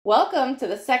Welcome to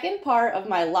the second part of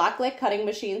my Loklik cutting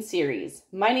machine series.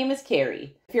 My name is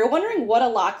Carrie. If you're wondering what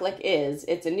a Loklik is,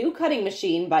 it's a new cutting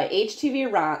machine by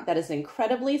HTVRont that is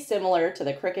incredibly similar to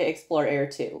the Cricut Explore Air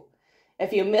 2.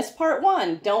 If you missed part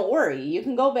 1, don't worry, you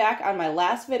can go back on my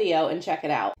last video and check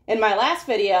it out. In my last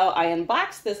video, I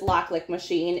unboxed this Loklik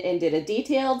machine and did a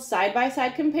detailed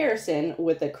side-by-side comparison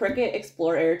with the Cricut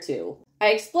Explore Air 2.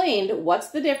 I explained what's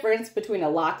the difference between a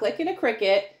Loklik and a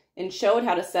Cricut and showed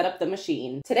how to set up the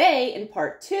machine. Today, in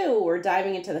part 2, we're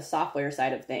diving into the software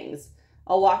side of things.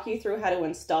 I'll walk you through how to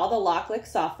install the Loklik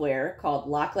software called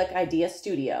Loklik Idea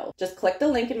Studio. Just click the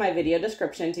link in my video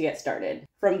description to get started.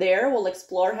 From there, we'll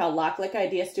explore how Loklik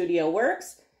Idea Studio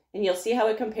works, and you'll see how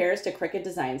it compares to Cricut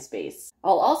Design Space.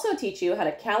 I'll also teach you how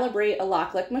to calibrate a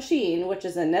Loklik machine, which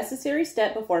is a necessary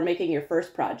step before making your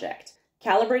first project.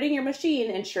 Calibrating your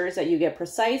machine ensures that you get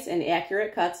precise and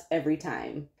accurate cuts every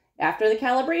time. After the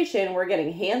calibration, we're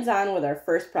getting hands-on with our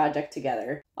first project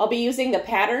together. I'll be using the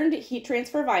patterned heat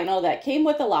transfer vinyl that came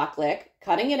with the Loklik,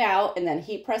 cutting it out, and then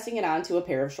heat pressing it onto a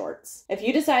pair of shorts. If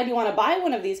you decide you want to buy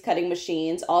one of these cutting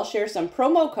machines, I'll share some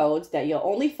promo codes that you'll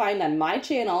only find on my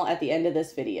channel at the end of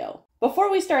this video.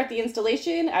 Before we start the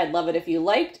installation, I'd love it if you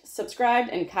liked, subscribed,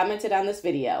 and commented on this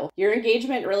video. Your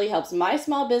engagement really helps my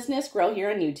small business grow here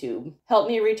on YouTube. Help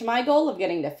me reach my goal of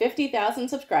getting to 50,000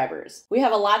 subscribers. We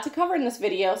have a lot to cover in this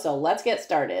video, so let's get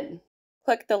started.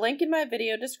 Click the link in my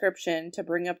video description to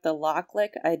bring up the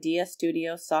Loklik Idea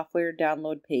Studio software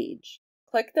download page.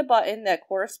 Click the button that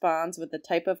corresponds with the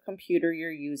type of computer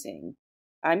you're using.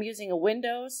 I'm using a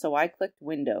Windows, so I clicked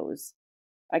Windows.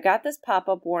 I got this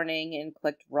pop-up warning and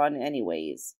clicked Run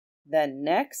anyways. Then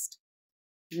Next,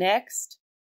 Next,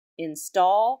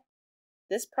 Install.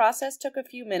 This process took a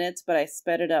few minutes, but I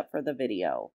sped it up for the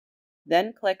video.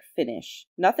 Then click Finish.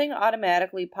 Nothing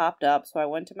automatically popped up, so I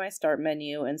went to my Start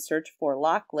menu and searched for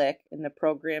Loklik, and the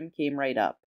program came right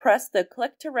up. Press the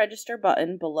Click to Register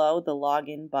button below the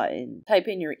Login button. Type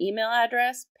in your email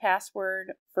address,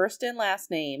 password, first and last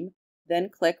name, then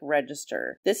click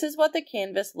Register. This is what the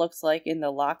canvas looks like in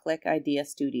the Loklik Idea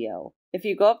Studio. If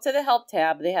you go up to the Help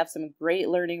tab, they have some great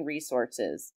learning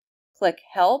resources. Click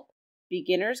Help,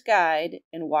 Beginner's Guide,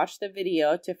 and watch the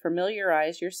video to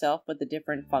familiarize yourself with the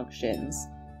different functions.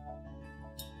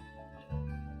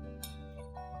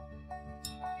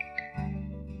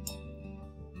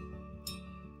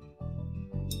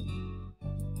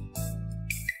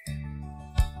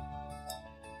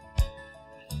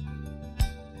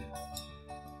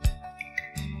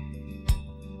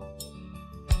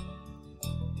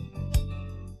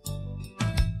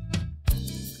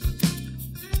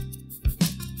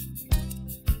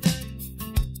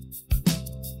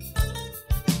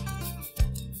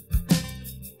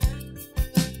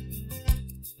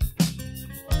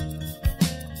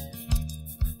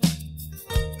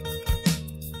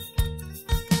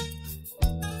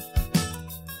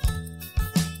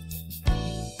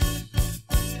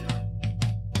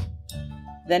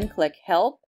 Then click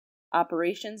Help,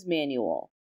 Operations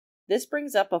Manual. This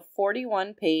brings up a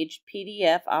 41-page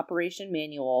PDF operation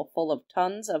manual full of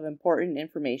tons of important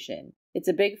information. It's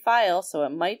a big file, so it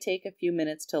might take a few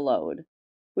minutes to load.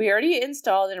 We already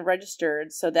installed and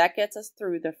registered, so that gets us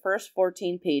through the first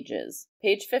 14 pages.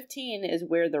 Page 15 is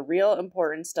where the real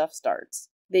important stuff starts.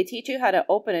 They teach you how to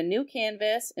open a new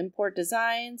canvas, import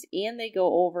designs, and they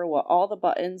go over what all the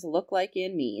buttons look like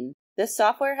and mean. This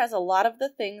software has a lot of the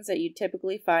things that you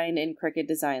typically find in Cricut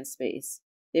Design Space.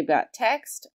 They've got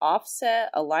text, offset,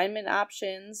 alignment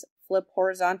options, flip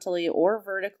horizontally or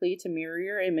vertically to mirror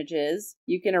your images.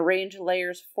 You can arrange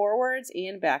layers forwards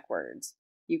and backwards.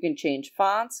 You can change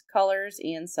fonts, colors,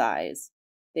 and size.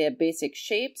 They have basic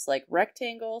shapes like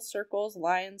rectangles, circles,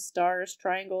 lines, stars,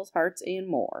 triangles, hearts, and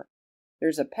more.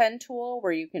 There's a pen tool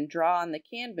where you can draw on the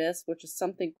canvas, which is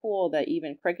something cool that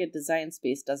even Cricut Design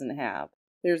Space doesn't have.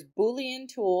 There's Boolean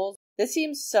tools. This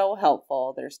seems so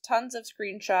helpful. There's tons of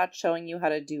screenshots showing you how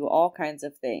to do all kinds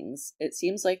of things. It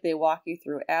seems like they walk you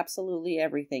through absolutely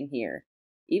everything here.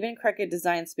 Even Cricut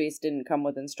Design Space didn't come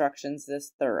with instructions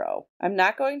this thorough. I'm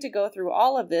not going to go through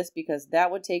all of this because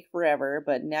that would take forever,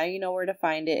 but now you know where to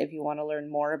find it if you want to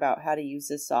learn more about how to use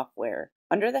this software.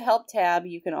 Under the Help tab,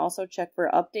 you can also check for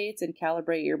updates and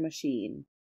calibrate your machine.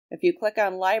 If you click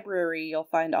on Library, you'll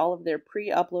find all of their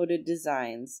pre-uploaded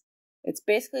designs. It's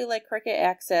basically like Cricut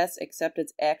Access, except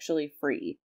it's actually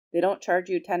free. They don't charge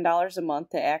you $10 a month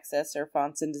to access their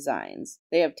fonts and designs.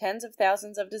 They have tens of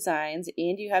thousands of designs,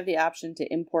 and you have the option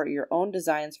to import your own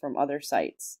designs from other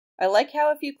sites. I like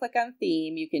how if you click on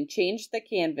Theme, you can change the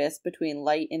canvas between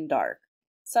light and dark.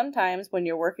 Sometimes when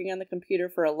you're working on the computer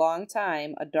for a long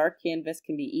time, a dark canvas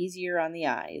can be easier on the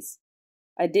eyes.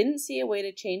 I didn't see a way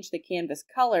to change the canvas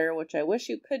color, which I wish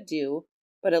you could do,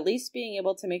 but at least being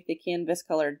able to make the canvas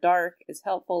color dark is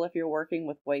helpful if you're working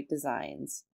with white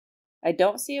designs. I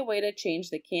don't see a way to change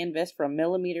the canvas from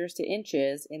millimeters to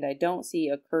inches, and I don't see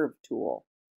a curve tool.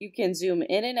 You can zoom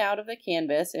in and out of the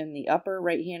canvas in the upper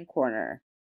right-hand corner.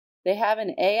 They have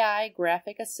an AI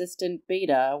graphic assistant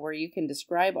beta where you can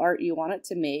describe art you want it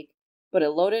to make, but it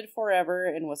loaded forever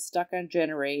and was stuck on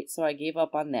generate, so I gave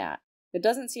up on that. It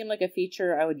doesn't seem like a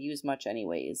feature I would use much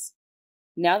anyways.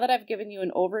 Now that I've given you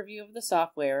an overview of the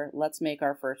software, let's make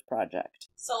our first project.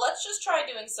 So let's just try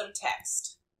doing some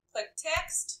text. Click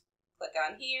text, click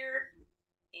on here,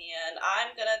 and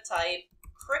I'm going to type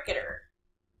Cricuter.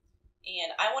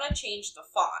 And I want to change the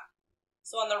font.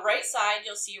 So on the right side,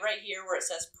 you'll see right here where it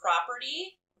says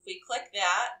property. If we click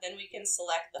that, then we can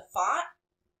select the font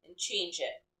and change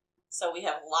it. So we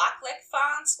have Loklik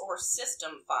fonts or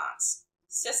system fonts.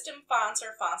 System fonts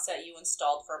are fonts that you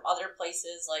installed from other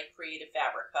places like Creative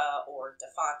Fabrica or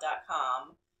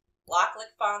Defont.com.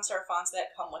 Loklik fonts are fonts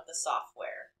that come with the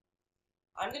software.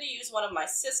 I'm going to use one of my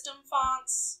system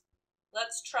fonts.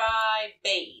 Let's try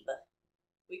Babe.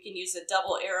 We can use the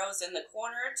double arrows in the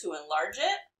corner to enlarge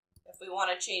it. If we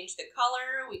want to change the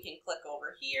color, we can click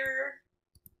over here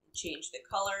and change the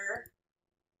color.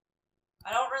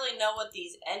 I don't really know what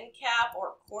these end cap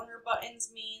or corner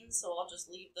buttons mean, so I'll just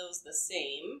leave those the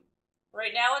same.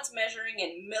 Right now it's measuring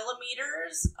in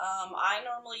millimeters. I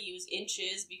normally use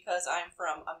inches because I'm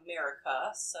from America,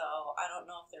 so I don't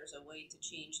know if there's a way to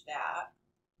change that.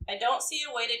 I don't see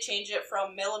a way to change it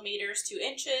from millimeters to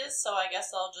inches, so I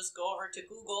guess I'll just go over to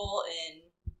Google and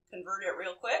convert it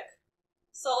real quick.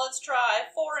 So let's try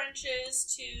 4 inches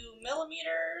to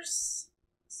millimeters.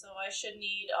 So I should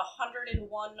need 101.6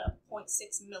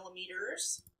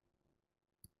 millimeters.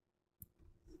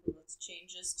 Let's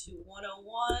change this to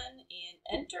 101 and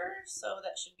enter. So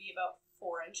that should be about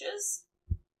 4 inches.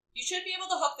 You should be able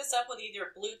to hook this up with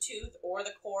either Bluetooth or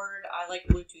the cord. I like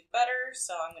Bluetooth better,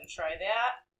 so I'm going to try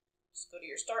that. Just go to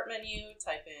your start menu,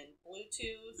 type in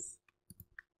Bluetooth.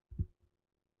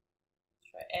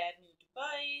 Try add new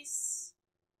device,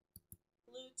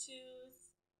 Bluetooth.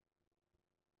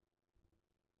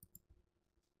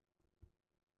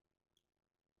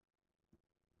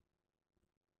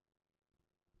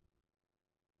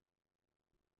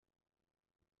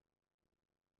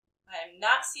 I'm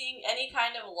not seeing any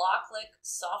kind of Loklik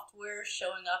software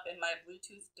showing up in my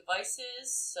Bluetooth devices,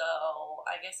 so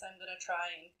I guess I'm going to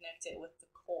try and connect it with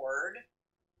the cord.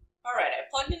 Alright,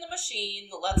 I plugged in the machine.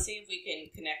 Let's see if we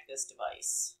can connect this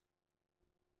device.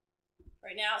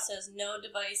 Right now it says no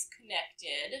device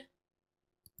connected.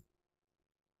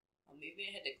 Well, maybe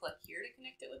I had to click here to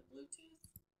connect it with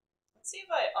Bluetooth. Let's see if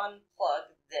I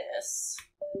unplug this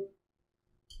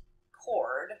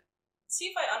cord. See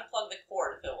if I unplug the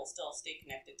cord if it will still stay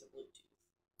connected to Bluetooth.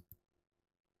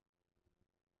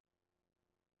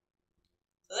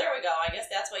 So there we go. I guess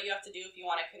that's what you have to do if you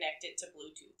want to connect it to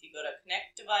Bluetooth. You go to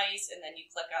connect device and then you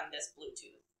click on this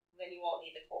Bluetooth. Then you won't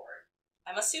need the cord.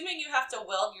 I'm assuming you have to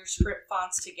weld your script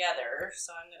fonts together,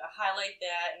 so I'm going to highlight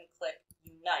that and click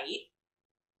Unite.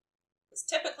 Because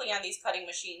typically on these cutting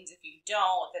machines, if you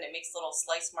don't, then it makes little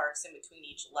slice marks in between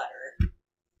each letter.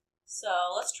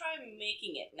 So let's try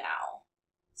making it now.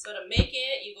 So to make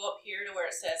it, you go up here to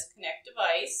where it says Connect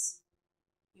Device.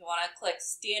 You want to click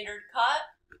Standard Cut.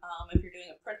 If you're doing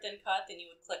a print and cut, then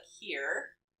you would click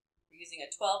here. We're using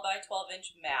a 12 by 12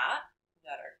 inch mat.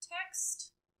 We got our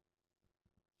text.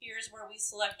 Here's where we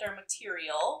select our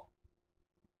material.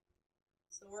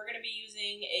 So we're going to be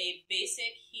using a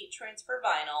basic heat transfer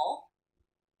vinyl.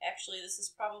 Actually, this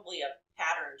is probably a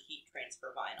patterned heat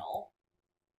transfer vinyl.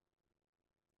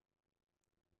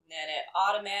 Then it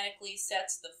automatically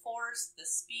sets the force, the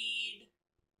speed.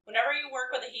 Whenever you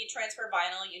work with a heat transfer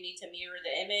vinyl, you need to mirror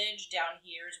the image. Down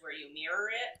here is where you mirror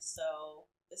it.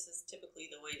 So this is typically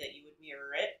the way that you would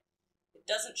mirror it. It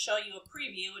doesn't show you a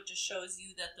preview, it just shows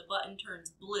you that the button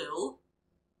turns blue.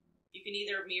 You can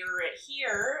either mirror it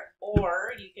here,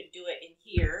 or you could do it in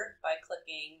here by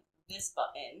clicking this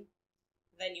button.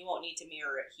 Then you won't need to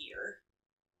mirror it here.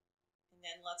 And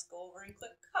then let's go over and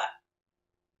click Cut.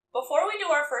 Before we do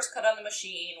our first cut on the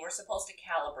machine, we're supposed to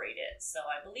calibrate it. So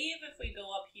I believe if we go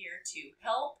up here to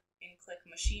Help and click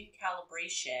Machine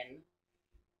Calibration,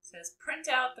 it says print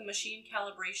out the machine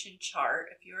calibration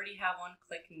chart. If you already have one,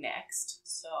 click Next.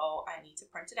 So I need to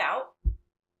print it out.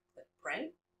 Click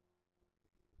Print.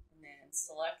 And then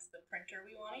select the printer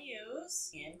we want to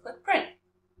use and click Print.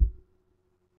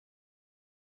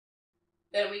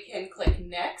 Then we can click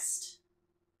Next.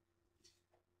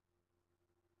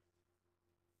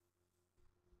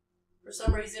 For For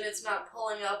some reason it's not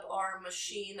pulling up our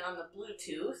machine on the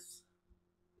Bluetooth.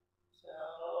 So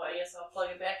I guess I'll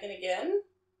plug it back in again.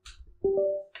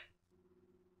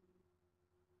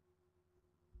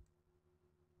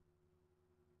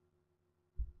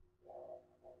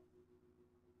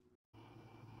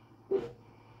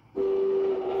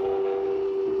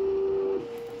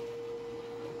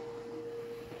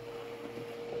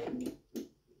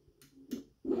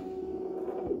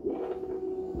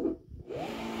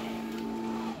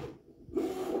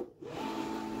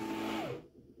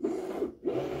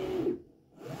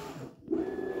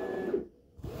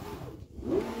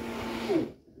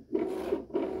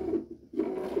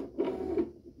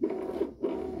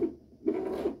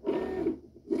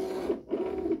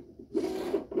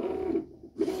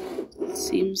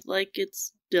 Seems like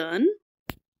it's done.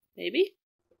 Maybe?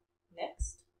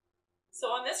 Next.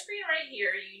 So on this screen right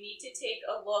here, you need to take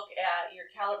a look at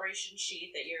your calibration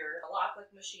sheet that your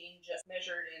Loklik machine just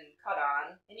measured and cut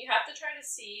on. And you have to try to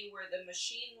see where the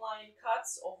machine line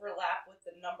cuts overlap with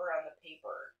the number on the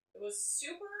paper. It was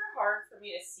super hard for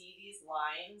me to see these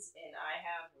lines, and I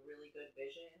have really good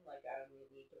vision, like I don't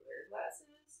really need to wear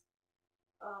glasses.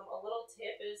 A little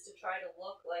tip is to try to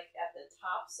look like at the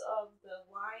tops of the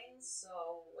lines,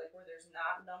 so like where there's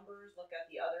not numbers, look at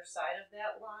the other side of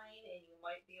that line and you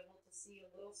might be able to see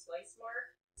a little slice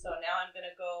mark. So now I'm going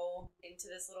to go into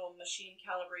this little machine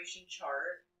calibration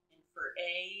chart, and for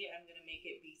A, I'm going to make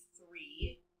it be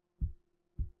 3,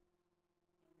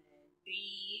 and then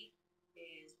B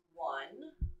is 1,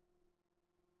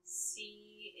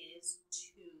 C is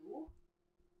 2,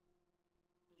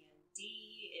 and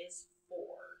D is 4.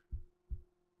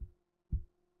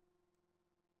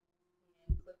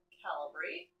 And click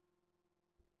calibrate.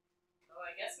 So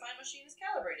I guess my machine is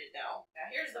calibrated now.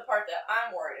 Now here's the part that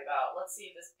I'm worried about. Let's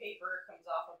see if this paper comes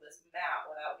off of this mat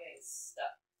without getting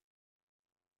stuck.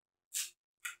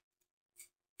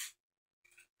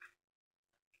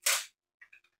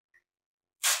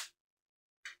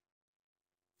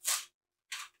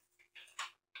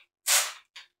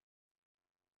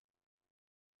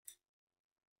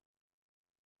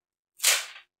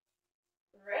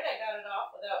 Alright, I got it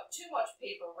off without too much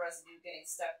paper residue getting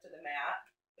stuck to the mat.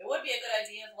 It would be a good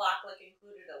idea if Loklik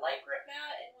included a light grip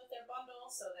mat in with their bundle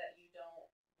so that you don't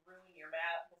ruin your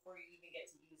mat before you even get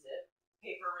to use it.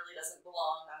 Paper really doesn't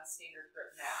belong on a standard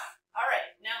grip mat.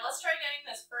 Alright, now let's try getting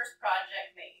this first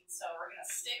project made. So we're going to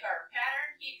stick our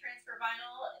pattern heat transfer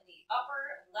vinyl in the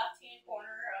upper left-hand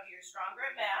corner of your strong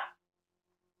grip mat.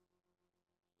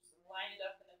 Just line it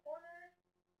up in the corner,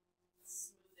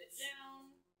 smooth it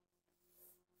down.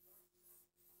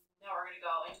 Now we're going to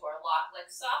go into our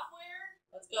Loklik software.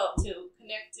 Let's go to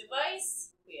Connect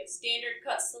Device. We have Standard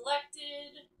Cut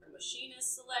selected. Our machine is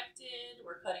selected.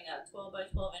 We're cutting on a 12 by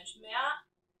 12 inch mat.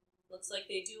 Looks like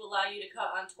they do allow you to cut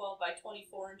on 12 by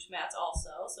 24 inch mats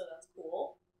also, so that's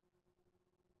cool.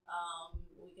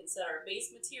 We can set our base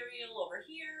material over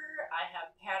here. I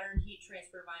have Pattern Heat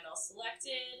Transfer Vinyl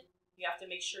selected. You have to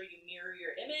make sure you mirror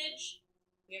your image.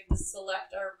 We have to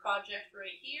select our project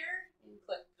right here and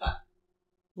click Cut.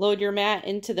 Load your mat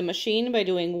into the machine by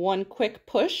doing one quick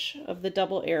push of the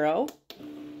double arrow.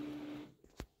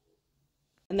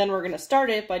 And then we're going to start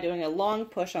it by doing a long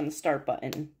push on the start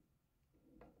button.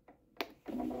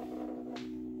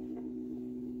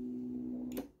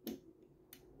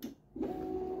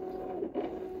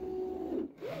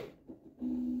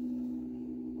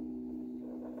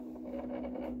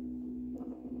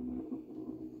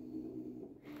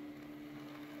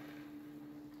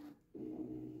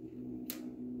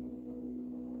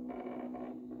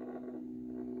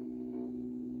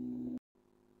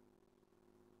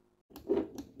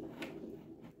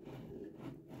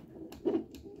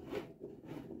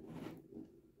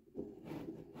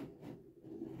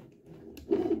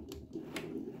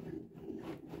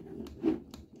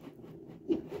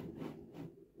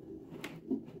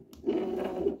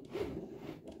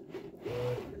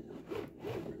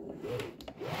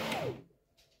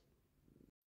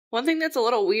 One thing that's a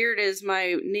little weird is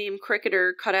my name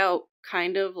Cricuter cut out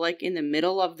kind of like in the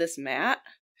middle of this mat.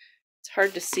 It's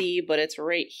hard to see, but it's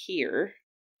right here.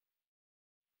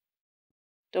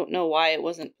 Don't know why it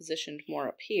wasn't positioned more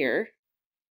up here.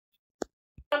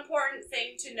 One important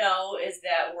thing to know is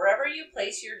that wherever you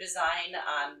place your design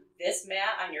on this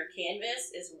mat on your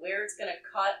canvas is where it's going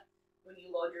to cut when you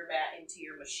load your mat into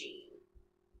your machine.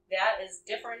 That is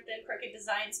different than Cricut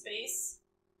Design Space.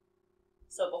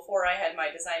 So before I had my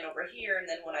design over here, and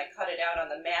then when I cut it out on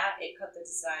the mat, it cut the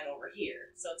design over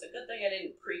here. So it's a good thing I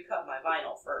didn't pre-cut my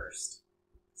vinyl first,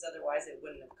 because otherwise it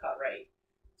wouldn't have cut right.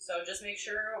 So just make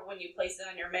sure when you place it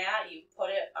on your mat, you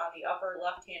put it on the upper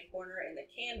left-hand corner in the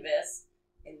canvas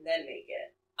and then make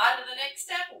it. On to the next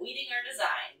step, weeding our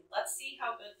design. Let's see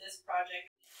how good this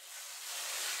project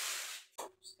is.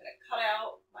 I'm just going to cut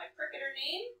out my Cricuter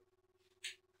name.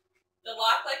 The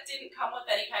Loklik didn't come with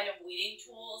any kind of weeding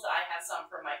tools. I have some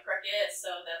from my Cricut,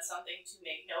 so that's something to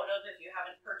make note of. If you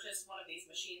haven't purchased one of these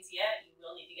machines yet, you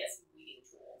will need to get some weeding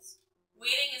tools.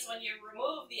 Weeding is when you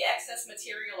remove the excess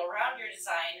material around your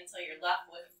design until you're left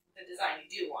with the design you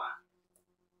do want.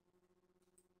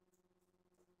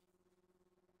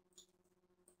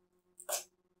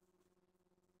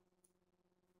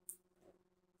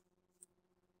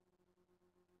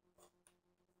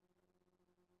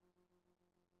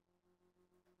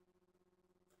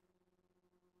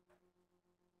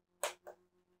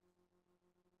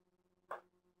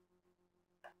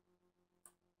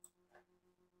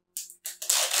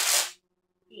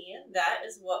 And that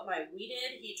is what my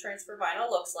weeded heat transfer vinyl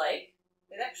looks like.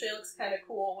 It actually looks kind of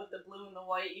cool with the blue and the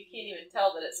white. You can't even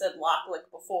tell that it said Loklik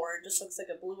before. It just looks like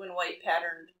a blue and white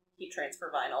patterned heat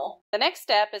transfer vinyl. The next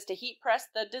step is to heat press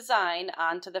the design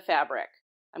onto the fabric.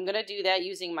 I'm going to do that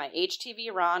using my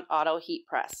HTVRont auto heat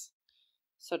press.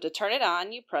 So to turn it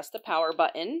on, you press the power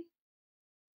button.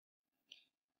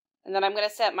 And then I'm going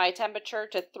to set my temperature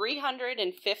to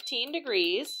 315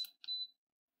 degrees.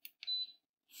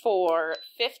 For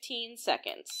 15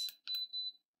 seconds.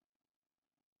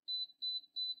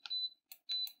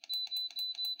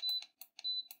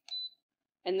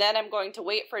 And then I'm going to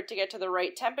wait for it to get to the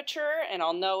right temperature, and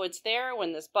I'll know it's there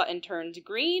when this button turns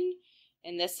green,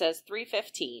 and this says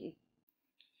 315.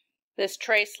 This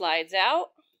tray slides out,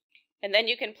 and then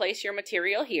you can place your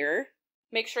material here.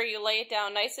 Make sure you lay it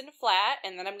down nice and flat,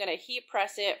 and then I'm going to heat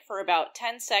press it for about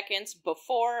 10 seconds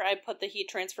before I put the heat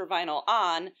transfer vinyl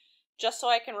on, just so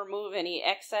I can remove any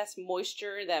excess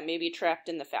moisture that may be trapped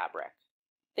in the fabric.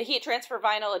 The heat transfer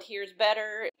vinyl adheres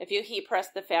better if you heat press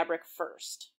the fabric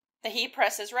first. The heat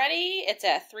press is ready. It's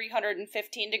at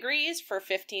 315 degrees for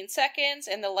 15 seconds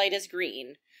and the light is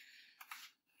green.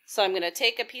 So I'm going to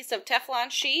take a piece of Teflon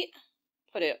sheet,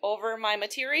 put it over my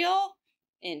material,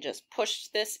 and just push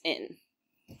this in.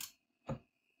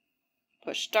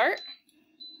 Push start.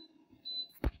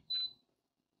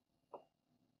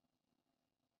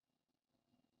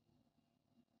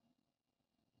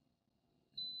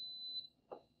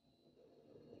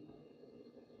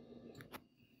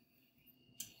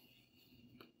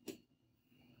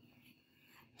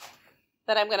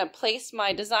 Then I'm going to place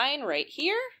my design right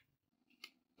here.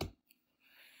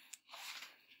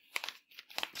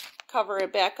 Cover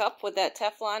it back up with that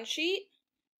Teflon sheet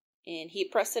and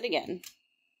heat press it again.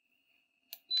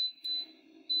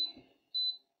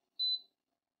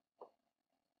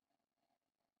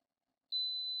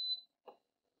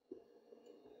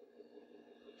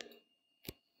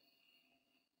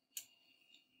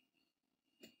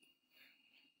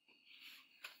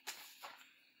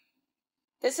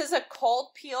 This is a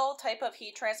cold peel type of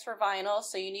heat transfer vinyl,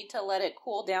 so you need to let it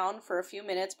cool down for a few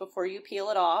minutes before you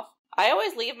peel it off. I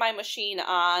always leave my machine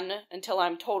on until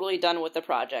I'm totally done with the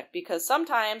project, because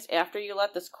sometimes after you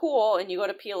let this cool and you go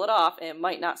to peel it off, it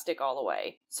might not stick all the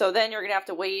way. So then you're going to have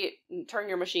to wait and turn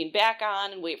your machine back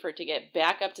on and wait for it to get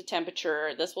back up to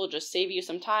temperature. This will just save you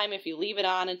some time if you leave it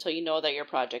on until you know that your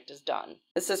project is done.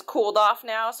 This is cooled off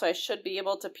now, so I should be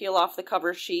able to peel off the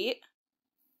cover sheet.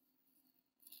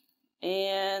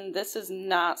 And this is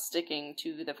not sticking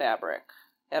to the fabric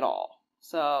at all.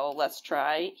 So let's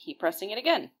try heat pressing it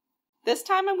again. This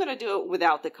time I'm going to do it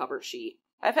without the cover sheet.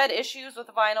 I've had issues with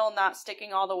vinyl not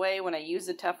sticking all the way when I use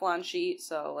the Teflon sheet,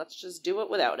 so let's just do it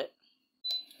without it.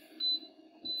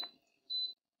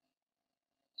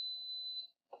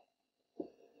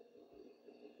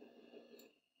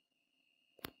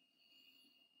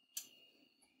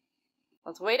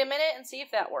 Let's wait a minute and see if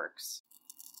that works.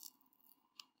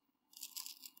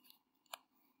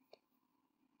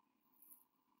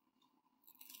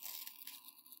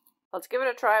 Let's give it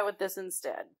a try with this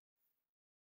instead.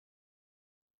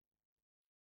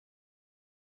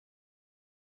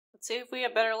 Let's see if we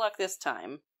have better luck this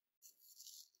time.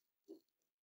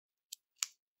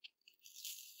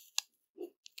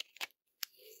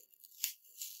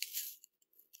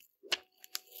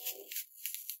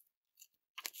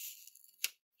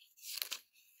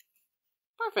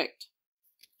 Perfect.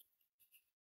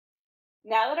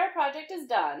 Now that our project is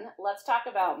done, let's talk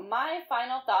about my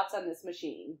final thoughts on this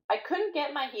machine. I couldn't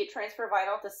get my heat transfer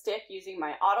vinyl to stick using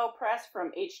my auto press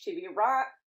from HTVRont,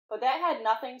 but that had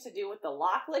nothing to do with the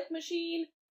Loklik machine.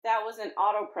 That was an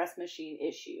auto press machine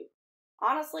issue.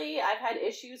 Honestly, I've had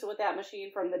issues with that machine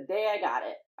from the day I got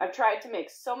it. I've tried to make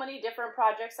so many different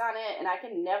projects on it, and I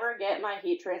can never get my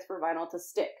heat transfer vinyl to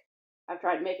stick. I've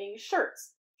tried making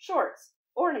shirts, shorts,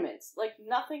 ornaments, like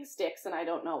nothing sticks, and I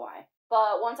don't know why.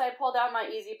 But once I pulled out my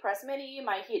Easy Press Mini,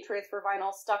 my heat transfer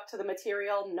vinyl stuck to the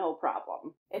material, no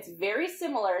problem. It's very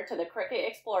similar to the Cricut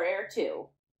Explore Air 2.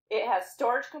 It has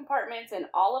storage compartments in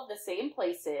all of the same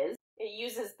places. It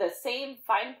uses the same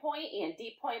fine point and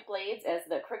deep point blades as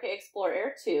the Cricut Explore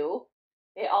Air 2.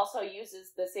 It also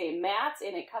uses the same mats,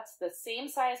 and it cuts the same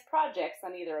size projects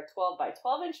on either a 12 by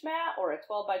 12 inch mat or a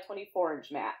 12 by 24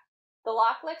 inch mat. The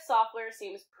Loklik software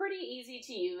seems pretty easy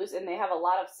to use, and they have a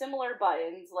lot of similar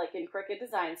buttons like in Cricut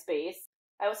Design Space.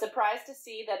 I was surprised to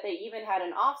see that they even had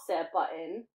an offset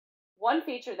button. One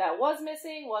feature that was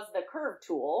missing was the curve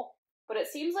tool, but it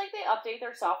seems like they update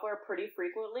their software pretty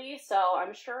frequently, so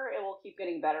I'm sure it will keep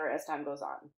getting better as time goes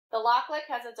on. The Loklik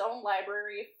has its own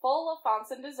library full of fonts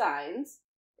and designs.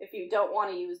 If you don't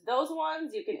want to use those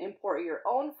ones, you can import your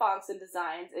own fonts and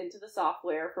designs into the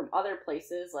software from other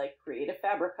places like Creative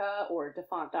Fabrica or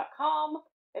defont.com.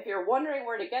 If you're wondering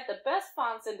where to get the best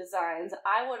fonts and designs,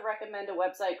 I would recommend a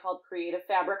website called Creative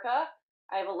Fabrica.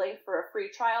 I have a link for a free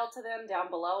trial to them down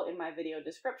below in my video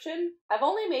description. I've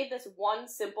only made this one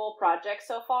simple project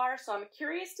so far, so I'm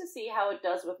curious to see how it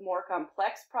does with more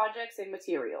complex projects and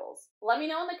materials. Let me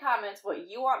know in the comments what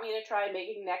you want me to try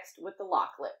making next with the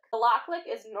Loklik. The Loklik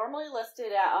is normally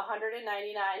listed at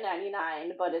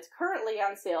 $199.99, but it's currently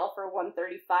on sale for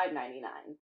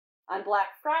 $135.99. On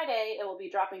Black Friday, it will be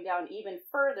dropping down even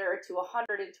further to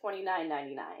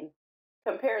 $129.99.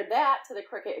 Compare that to the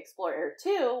Cricut Explore Air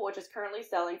 2, which is currently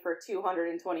selling for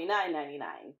 $229.99.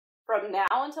 From now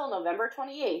until November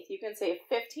 28th, you can save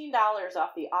 $15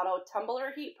 off the Auto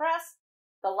Tumbler heat press,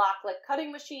 the Loklik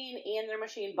cutting machine, and their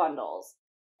machine bundles.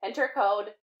 Enter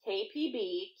code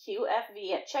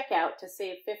KPBQFV at checkout to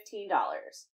save $15.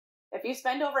 If you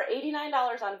spend over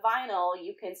 $89 on vinyl,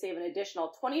 you can save an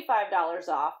additional $25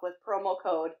 off with promo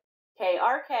code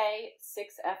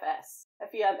KRK6FS.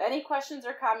 If you have any questions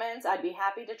or comments, I'd be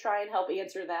happy to try and help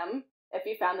answer them. If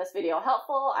you found this video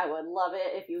helpful, I would love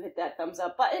it if you hit that thumbs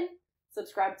up button,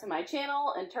 subscribe to my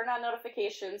channel, and turn on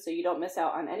notifications so you don't miss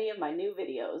out on any of my new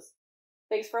videos.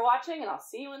 Thanks for watching, and I'll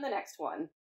see you in the next one.